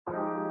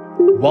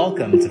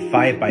Welcome to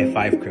 5 by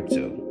 5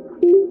 Crypto.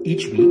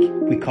 Each week,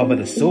 we cover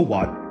the so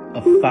what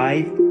of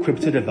 5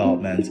 crypto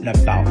developments in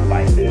about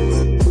 5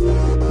 minutes.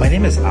 My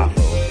name is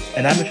Afo,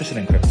 and I'm interested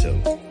in crypto.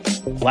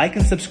 Like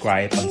and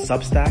subscribe on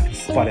Substack,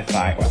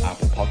 Spotify, or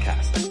Apple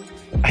Podcasts.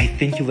 I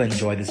think you'll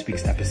enjoy this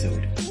week's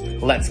episode.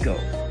 Let's go.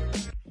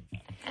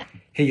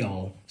 Hey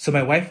y'all, so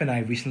my wife and I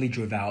recently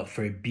drove out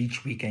for a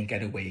beach weekend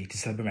getaway to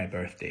celebrate my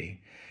birthday.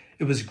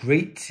 It was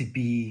great to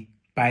be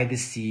by the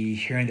sea,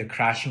 hearing the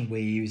crashing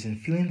waves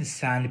and feeling the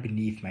sand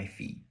beneath my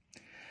feet.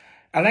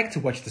 I like to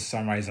watch the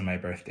sunrise on my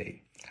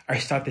birthday. I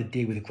start the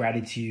day with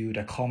gratitude,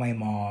 I call my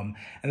mom,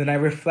 and then I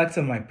reflect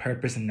on my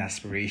purpose and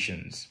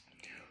aspirations.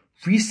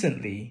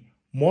 Recently,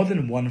 more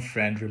than one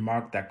friend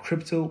remarked that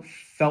crypto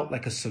felt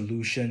like a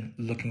solution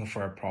looking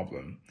for a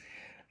problem.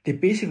 They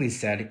basically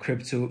said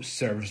crypto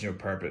serves no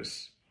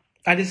purpose.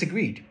 I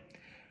disagreed.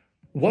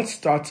 What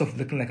starts off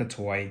looking like a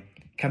toy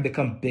can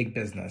become big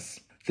business.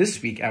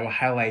 This week, I will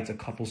highlight a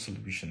couple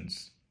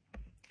solutions.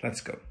 Let's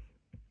go.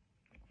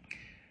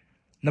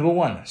 Number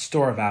 1,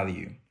 store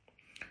value.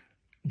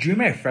 During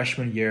my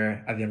freshman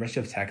year at the University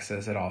of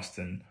Texas at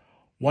Austin,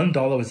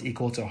 $1 was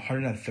equal to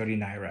 130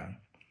 Naira.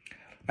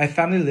 My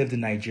family lived in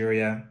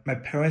Nigeria. My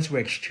parents were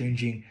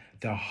exchanging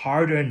their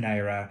hard-earned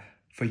Naira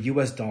for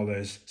US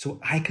dollars so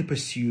I could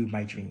pursue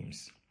my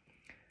dreams.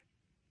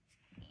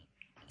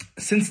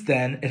 Since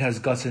then, it has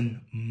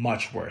gotten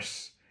much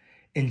worse.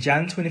 In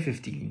Jan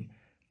 2015,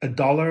 a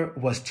dollar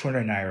was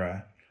 200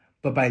 Naira,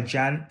 but by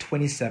Jan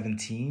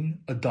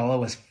 2017, a dollar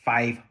was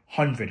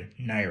 500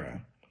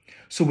 Naira.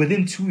 So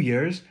within 2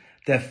 years,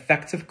 the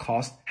effective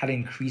cost had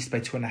increased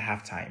by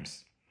 2.5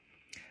 times.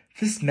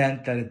 This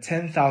meant that a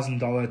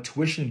 $10,000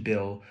 tuition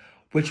bill,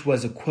 which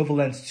was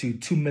equivalent to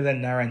 2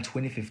 million Naira in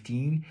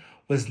 2015,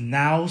 was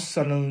now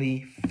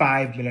suddenly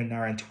 5 million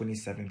Naira in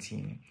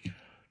 2017.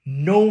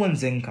 No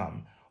one's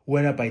income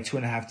went up by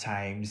 2.5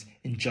 times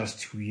in just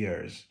 2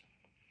 years.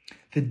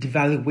 The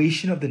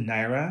devaluation of the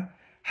Naira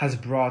has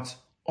brought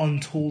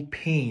untold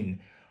pain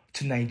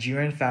to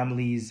Nigerian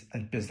families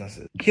and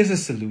businesses. Here's a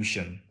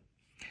solution.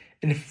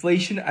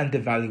 Inflation and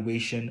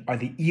devaluation are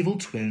the evil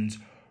twins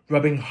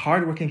robbing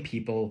hardworking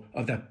people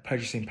of their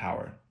purchasing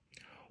power.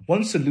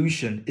 One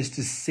solution is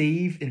to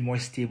save in more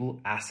stable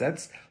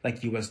assets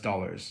like US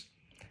dollars.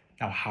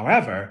 Now,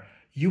 however,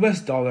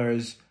 US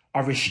dollars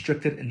are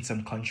restricted in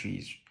some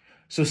countries.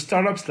 So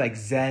startups like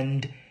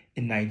Zend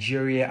in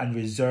Nigeria and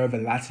Reserve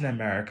in Latin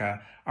America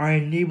are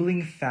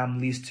enabling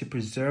families to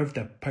preserve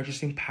their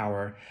purchasing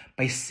power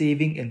by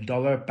saving in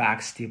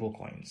dollar-backed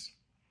stablecoins.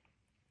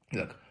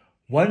 Look,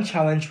 one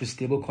challenge with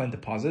stablecoin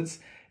deposits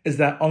is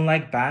that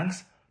unlike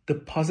banks,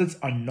 deposits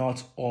are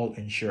not all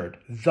insured.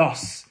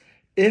 Thus,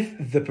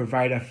 if the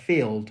provider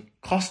failed,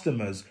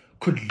 customers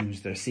could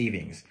lose their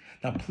savings.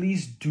 Now,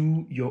 please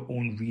do your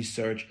own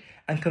research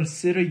and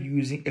consider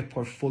using a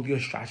portfolio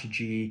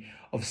strategy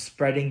of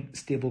spreading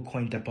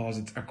stablecoin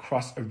deposits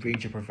across a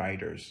range of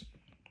providers.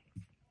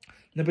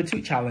 Number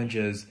 2 challenge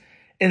is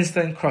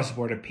instant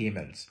cross-border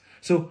payments.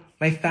 So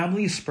my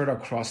family is spread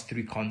across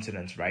 3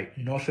 continents, right?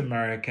 North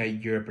America,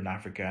 Europe, and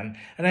Africa.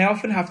 And I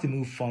often have to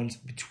move funds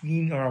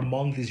between or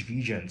among these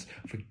regions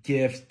for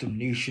gifts,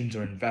 donations,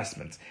 or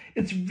investments.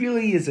 It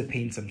really is a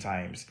pain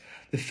sometimes.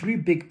 The 3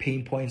 big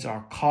pain points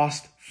are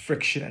cost,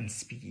 friction, and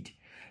speed.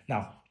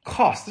 Now,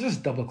 cost, let's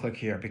just double click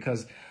here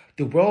because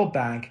the World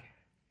Bank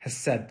has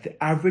said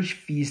the average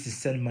fees to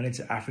send money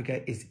to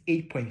Africa is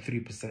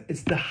 8.3%.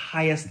 It's the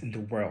highest in the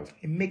world.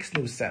 It makes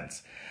no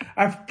sense.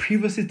 I've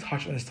previously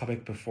touched on this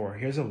topic before.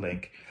 Here's a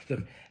link.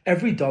 Look,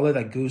 every dollar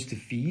that goes to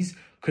fees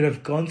could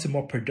have gone to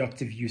more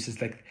productive uses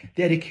like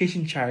the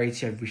education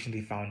charity I've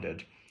recently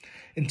founded.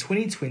 In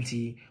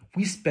 2020,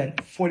 we spent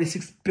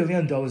 $46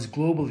 billion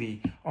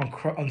globally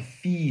on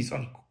fees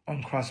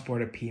on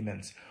cross-border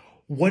payments.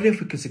 What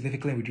if we could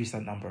significantly reduce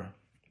that number?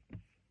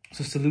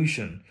 So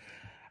solution.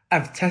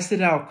 I've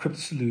tested out crypto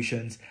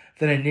solutions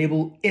that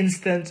enable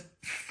instant,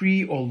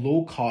 free, or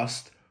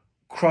low-cost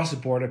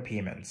cross-border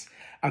payments.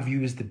 I've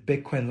used the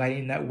Bitcoin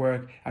Lightning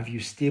Network. I've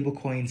used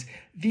stablecoins.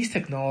 These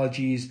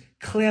technologies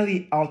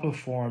clearly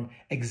outperform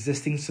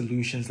existing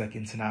solutions like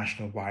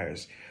international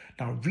wires.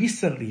 Now,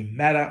 recently,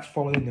 Meta,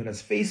 formerly known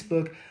as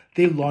Facebook,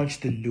 they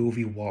launched the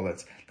Novi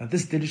wallet. Now,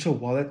 this digital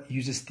wallet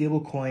uses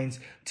stablecoins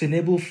to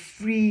enable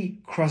free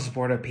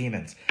cross-border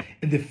payments.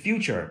 In the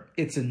future,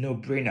 it's a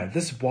no-brainer.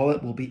 This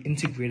wallet will be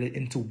integrated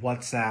into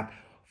WhatsApp,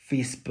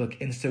 Facebook,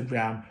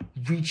 Instagram,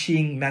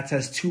 reaching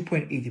Meta's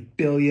 2.8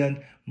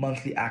 billion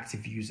monthly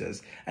active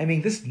users. I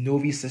mean, this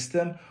Novi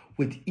system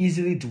would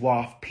easily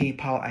dwarf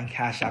PayPal and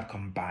Cash App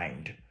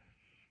combined.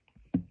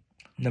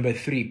 Number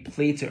 3,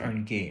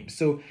 play-to-earn games.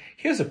 So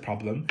here's a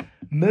problem.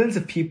 Millions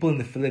of people in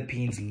the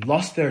Philippines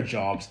lost their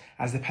jobs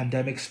as the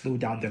pandemic slowed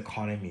down the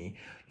economy.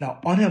 Now,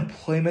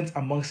 unemployment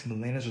amongst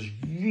millennials was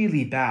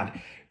really bad.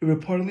 It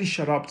reportedly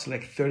shot up to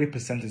like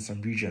 30% in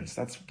some regions.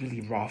 That's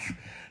really rough.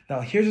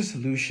 Now, here's a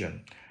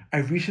solution. I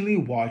recently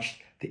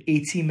watched the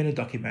 18-minute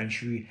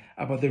documentary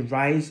about the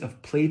rise of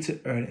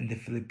play-to-earn in the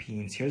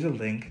Philippines. Here's a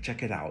link.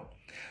 Check it out.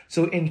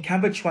 So in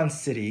Cambochuan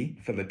City,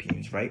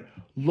 Philippines, right,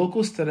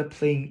 locals started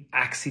playing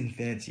Axie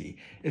Infinity.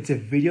 It's a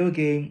video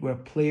game where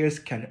players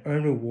can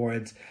earn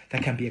rewards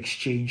that can be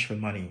exchanged for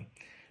money.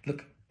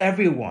 Look,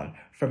 everyone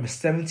from a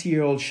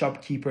 70-year-old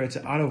shopkeeper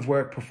to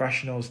out-of-work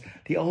professionals,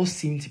 they all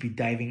seem to be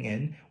diving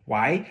in.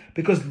 Why?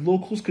 Because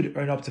locals could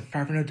earn up to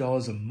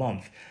 $500 a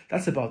month.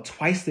 That's about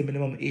twice the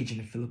minimum age in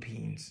the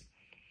Philippines.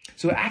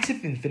 So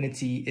Axie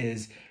Infinity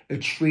is a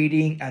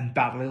trading and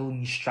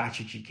battling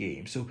strategy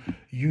game. So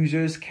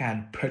users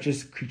can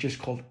purchase creatures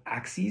called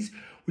Axies,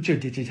 which are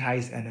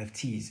digitized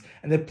NFTs.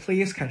 And the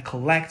players can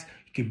collect,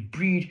 you can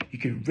breed, you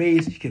can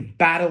raise, you can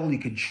battle, you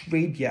can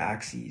trade your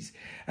Axies.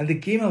 And the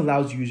game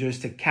allows users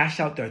to cash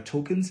out their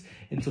tokens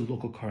into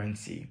local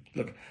currency.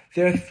 Look,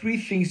 there are 3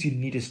 things you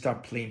need to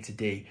start playing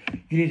today.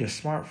 You need a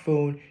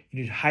smartphone,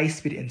 you need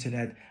high-speed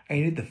internet, and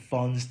you need the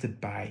funds to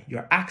buy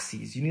your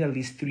Axies. You need at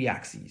least 3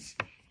 Axies.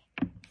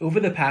 Over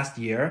the past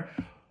year,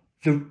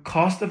 the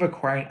cost of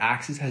acquiring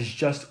Axies has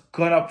just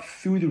gone up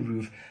through the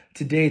roof.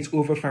 Today, it's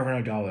over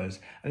 $500,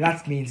 and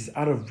that means it's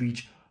out of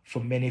reach for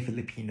many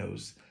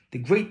Filipinos. The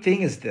great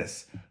thing is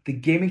this: the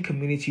gaming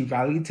community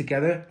rallied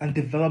together and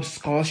developed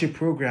scholarship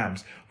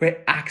programs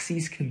where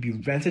Axies can be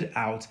rented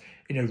out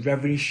in a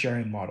revenue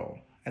sharing model.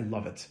 I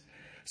love it.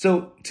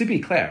 So to be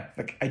clear,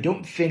 I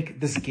don't think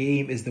this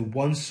game is the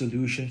one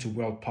solution to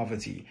world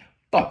poverty,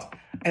 but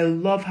I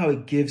love how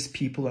it gives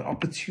people an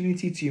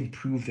opportunity to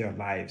improve their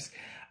lives.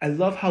 I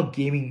love how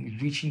gaming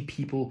is reaching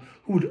people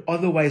who would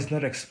otherwise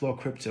not explore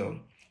crypto.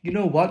 You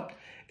know what?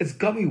 It's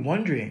got me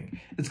wondering.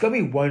 It's got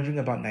me wondering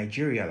about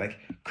Nigeria.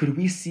 Could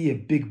we see a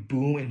big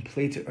boom in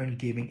play to earn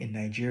gaming in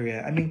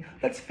Nigeria? I mean,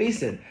 let's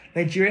face it,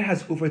 Nigeria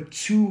has over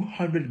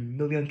 200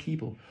 million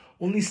people.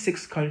 Only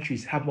 6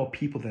 countries have more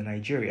people than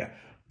Nigeria.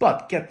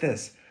 But get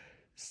this,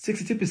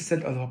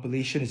 62% of the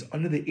population is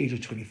under the age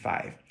of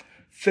 25.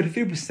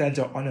 33%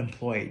 are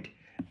unemployed.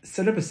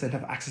 7%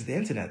 have access to the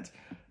internet.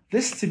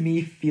 This to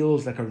me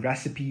feels like a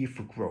recipe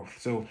for growth.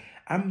 So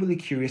I'm really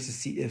curious to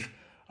see if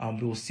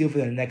we will see over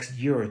the next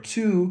year or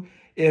 2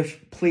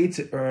 if play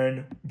to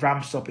earn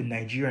ramps up in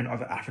Nigeria and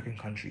other African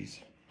countries.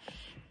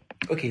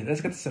 Okay, let's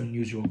get to some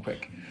news real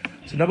quick.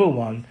 So number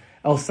 1,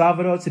 El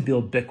Salvador to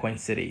build Bitcoin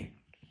City.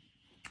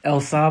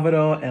 El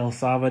Salvador. El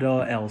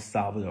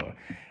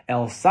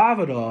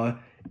Salvador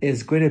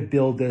is going to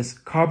build this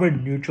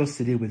carbon neutral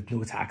city with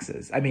no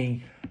taxes. I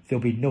mean,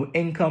 there'll be no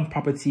income,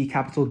 property,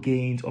 capital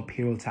gains, or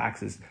payroll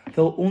taxes.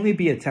 There'll only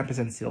be a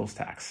 10% sales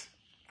tax.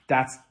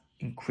 That's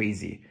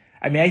crazy.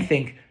 I mean, I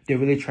think they're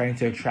really trying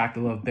to attract a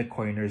lot of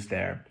Bitcoiners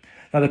there.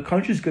 Now, the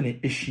country is going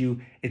to issue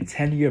a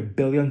 10-year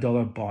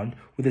billion-dollar bond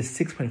with a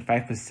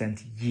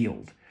 6.5%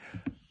 yield.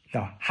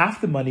 Now, half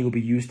the money will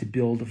be used to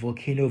build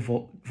volcano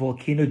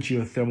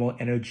geothermal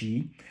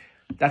energy.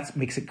 That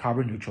makes it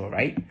carbon neutral,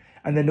 right?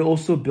 And then they'll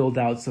also build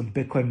out some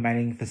Bitcoin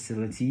mining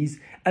facilities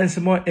and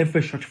some more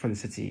infrastructure for the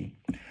city.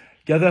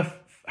 The other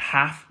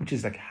half, which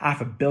is like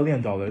 $500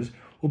 million,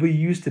 will be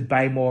used to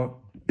buy more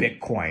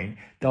Bitcoin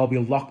that will be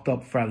locked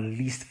up for at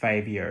least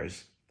 5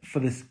 years for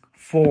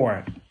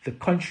the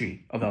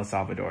country of El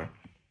Salvador.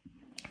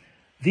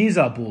 These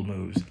are bold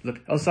moves.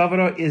 Look, El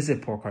Salvador is a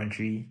poor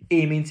country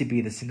aiming to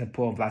be the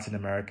Singapore of Latin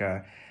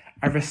America.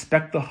 I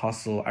respect the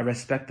hustle. I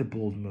respect the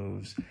bold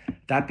moves.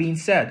 That being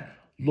said,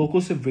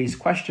 locals have raised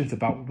questions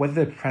about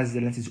whether the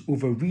president is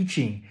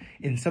overreaching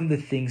in some of the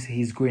things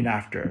he's going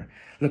after.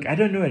 Look, I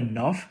don't know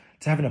enough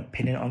to have an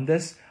opinion on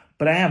this,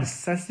 but I am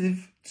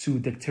sensitive to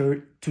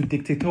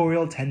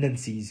dictatorial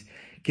tendencies,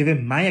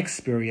 given my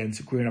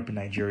experience growing up in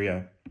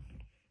Nigeria.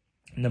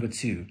 Number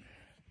 2,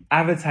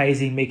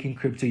 advertising making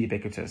crypto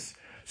ubiquitous.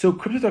 So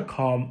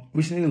Crypto.com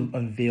recently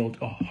unveiled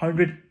a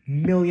 $100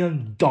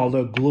 million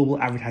global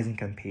advertising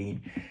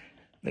campaign.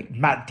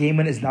 Matt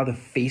Damon is now the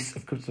face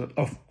of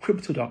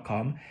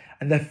Crypto.com,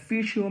 and they're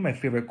featuring one of my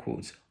favorite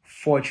quotes: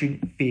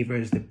 "Fortune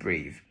favors the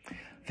brave."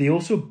 They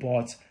also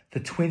bought the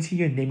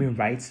 20-year naming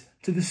rights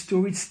to the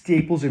storied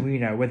Staples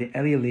Arena where the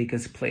LA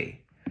Lakers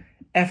play.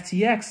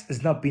 FTX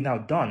has not been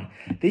outdone.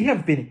 They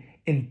have been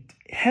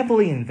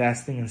heavily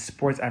investing in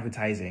sports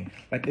advertising.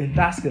 Like in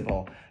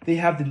basketball, they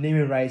have the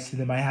naming rights to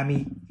the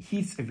Miami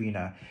Heat's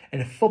arena.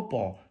 In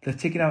football, they're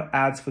taking out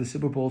ads for the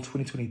Super Bowl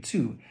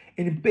 2022.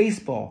 In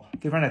baseball,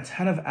 they ran a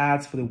ton of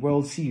ads for the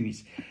World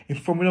Series. In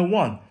Formula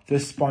One, they're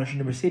sponsoring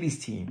the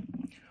Mercedes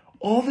team.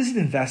 All these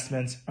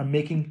investments are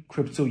making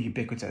crypto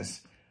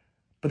ubiquitous.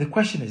 But the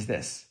question is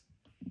this: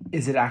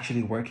 is it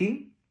actually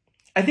working?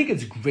 I think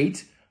it's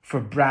great for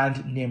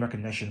brand name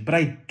recognition, but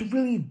I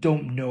really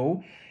don't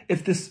know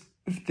if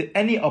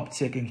any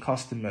uptick in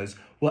customers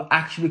will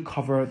actually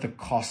cover the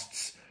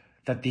costs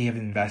that they have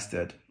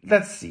invested.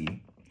 Let's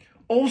see.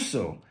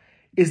 Also,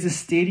 is the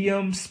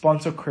stadium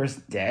sponsor curse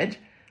dead?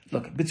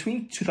 Look,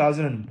 between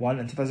 2001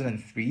 and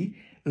 2003,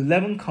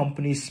 11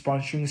 companies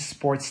sponsoring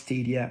sports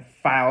stadia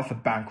filed for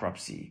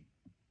bankruptcy.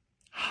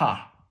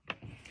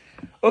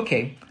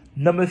 Okay,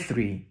 number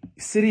 3,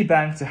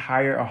 Citibank to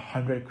hire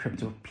 100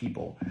 crypto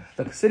people.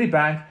 Look,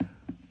 Citibank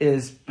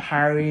is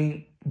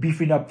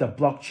beefing up the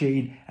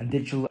blockchain and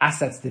digital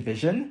assets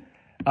division.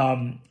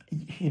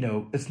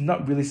 It's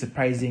not really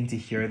surprising to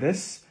hear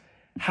this.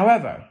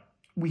 However,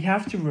 we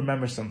have to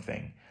remember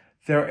something.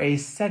 There are a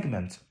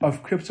segment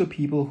of crypto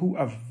people who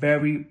are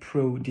very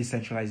pro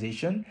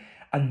decentralization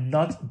and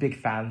not big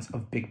fans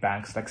of big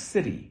banks like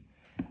Citi.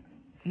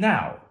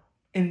 Now,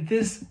 in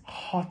this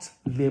hot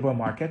labor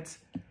market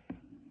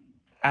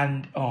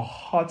and a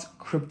hot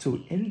crypto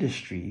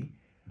industry,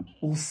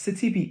 will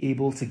Citi be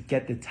able to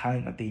get the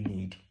talent that they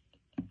need?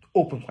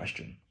 Open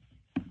question.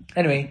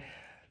 Anyway,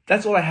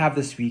 that's all I have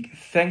this week.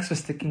 Thanks for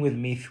sticking with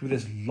me through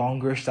this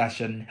longer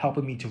session,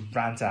 helping me to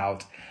rant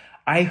out.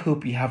 I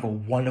hope you have a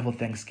wonderful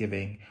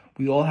Thanksgiving.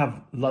 We all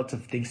have lots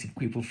of things to be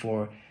grateful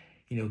for,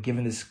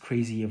 given this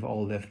crazy year we've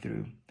all lived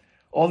through.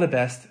 All the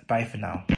best. Bye for now.